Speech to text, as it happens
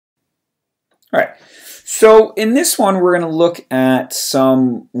All right. So in this one, we're going to look at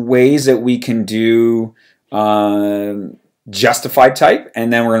some ways that we can do justified type,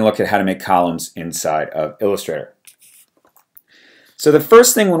 and then we're going to look at how to make columns inside of Illustrator. So the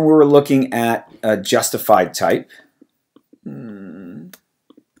first thing when we were looking at justified type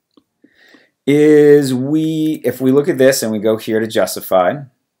is if we look at this and we go here to justified,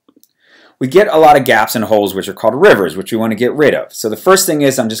 we get a lot of gaps and holes which are called rivers, which we want to get rid of. So the first thing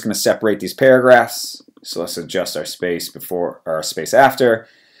is I'm just going to separate these paragraphs. So let's adjust our space before or our space after.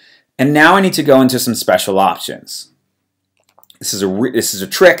 And now I need to go into some special options. This is a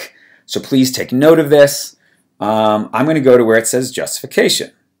trick, so please take note of this. I'm going to go to where it says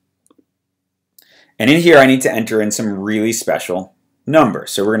justification. And in here I need to enter in some really special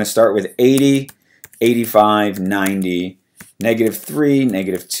numbers. So we're going to start with 80, 85, 90, -3,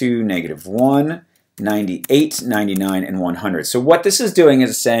 -2, -1, 98, 99, and 100. So what this is doing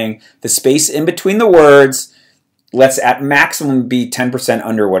is saying the space in between the words, let's at maximum be 10%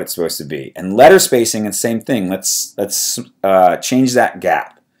 under what it's supposed to be. And letter spacing, and same thing. Let's change that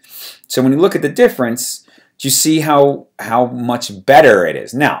gap. So when you look at the difference, do you see how much better it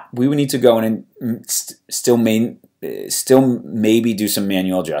is? Now we would need to go in and still maybe do some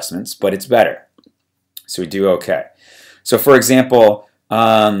manual adjustments, but it's better. So we do okay. So for example,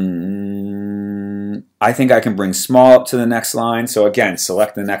 I think I can bring small up to the next line. So again,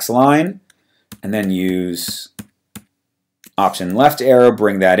 select the next line and then use option left arrow,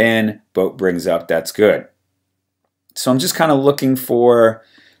 bring that in, boat brings up, that's good. So I'm just kind of looking for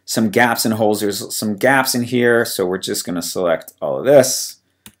some gaps and holes. There's some gaps in here, so we're just going to select all of this,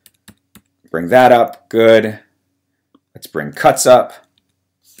 bring that up, good. Let's bring cuts up.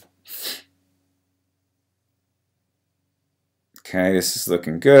 Okay, this is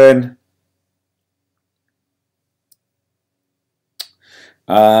looking good.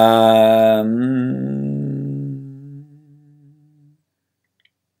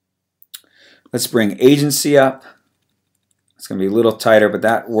 Let's bring agency up. It's going to be a little tighter, but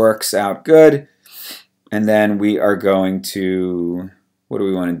that works out good. And then we are going to, what do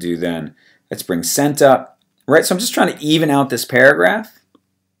we want to do then? Let's bring sent up. Right, so I'm just trying to even out this paragraph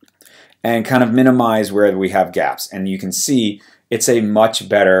and kind of minimize where we have gaps. And you can see it's a much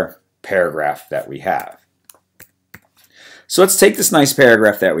better paragraph that we have. So let's take this nice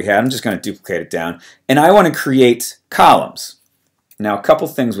paragraph that we had. I'm just going to duplicate it down. And I want to create columns. Now a couple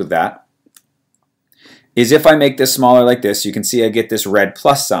things with that is if I make this smaller like this, you can see I get this red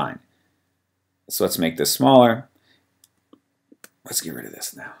plus sign. So let's make this smaller. Let's get rid of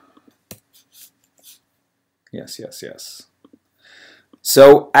this now. Yes, yes, yes.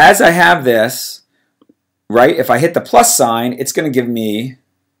 So as I have this, right, if I hit the plus sign, it's going to give me,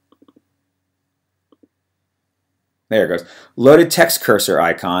 there it goes, loaded text cursor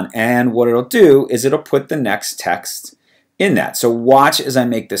icon, and what it'll do is it'll put the next text in that. So watch as I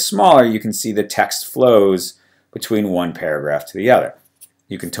make this smaller, you can see the text flows between one paragraph to the other.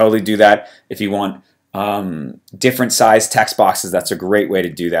 You can totally do that if you want different size text boxes. That's a great way to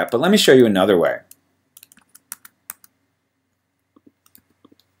do that. But let me show you another way.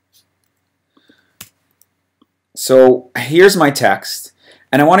 So here's my text,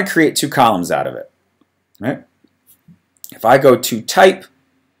 and I want to create two columns out of it. Right? If I go to type,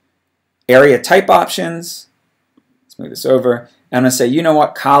 area type options, let's move this over, and I'm going to say, you know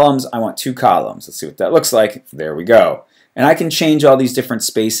what, columns, I want two columns. Let's see what that looks like. There we go. And I can change all these different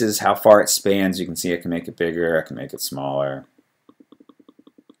spaces, how far it spans. You can see I can make it bigger, I can make it smaller.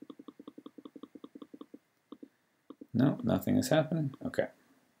 No, nothing is happening. Okay.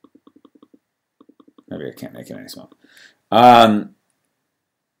 Maybe I can't make it any smaller.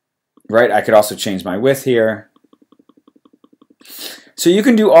 Right, I could also change my width here. So you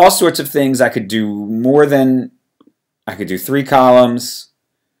can do all sorts of things. I could do more than, I could do 3 columns.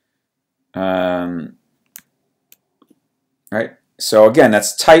 Right, so again,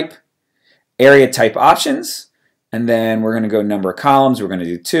 that's type, area type options, and then we're going to go number of columns. We're going to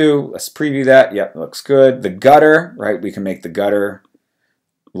do 2. Let's preview that. Yep, looks good. The gutter, right, we can make the gutter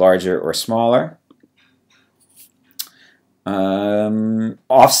larger or smaller.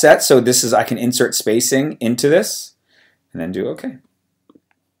 Offset, so this is, I can insert spacing into this and then do OK.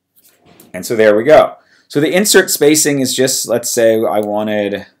 And so there we go. So the insert spacing is just, let's say I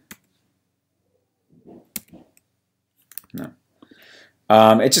wanted, no.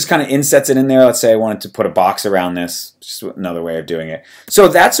 It just kind of insets it in there. Let's say I wanted to put a box around this, just another way of doing it. So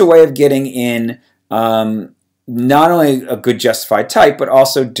that's a way of getting in not only a good justified type, but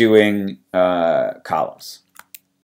also doing columns.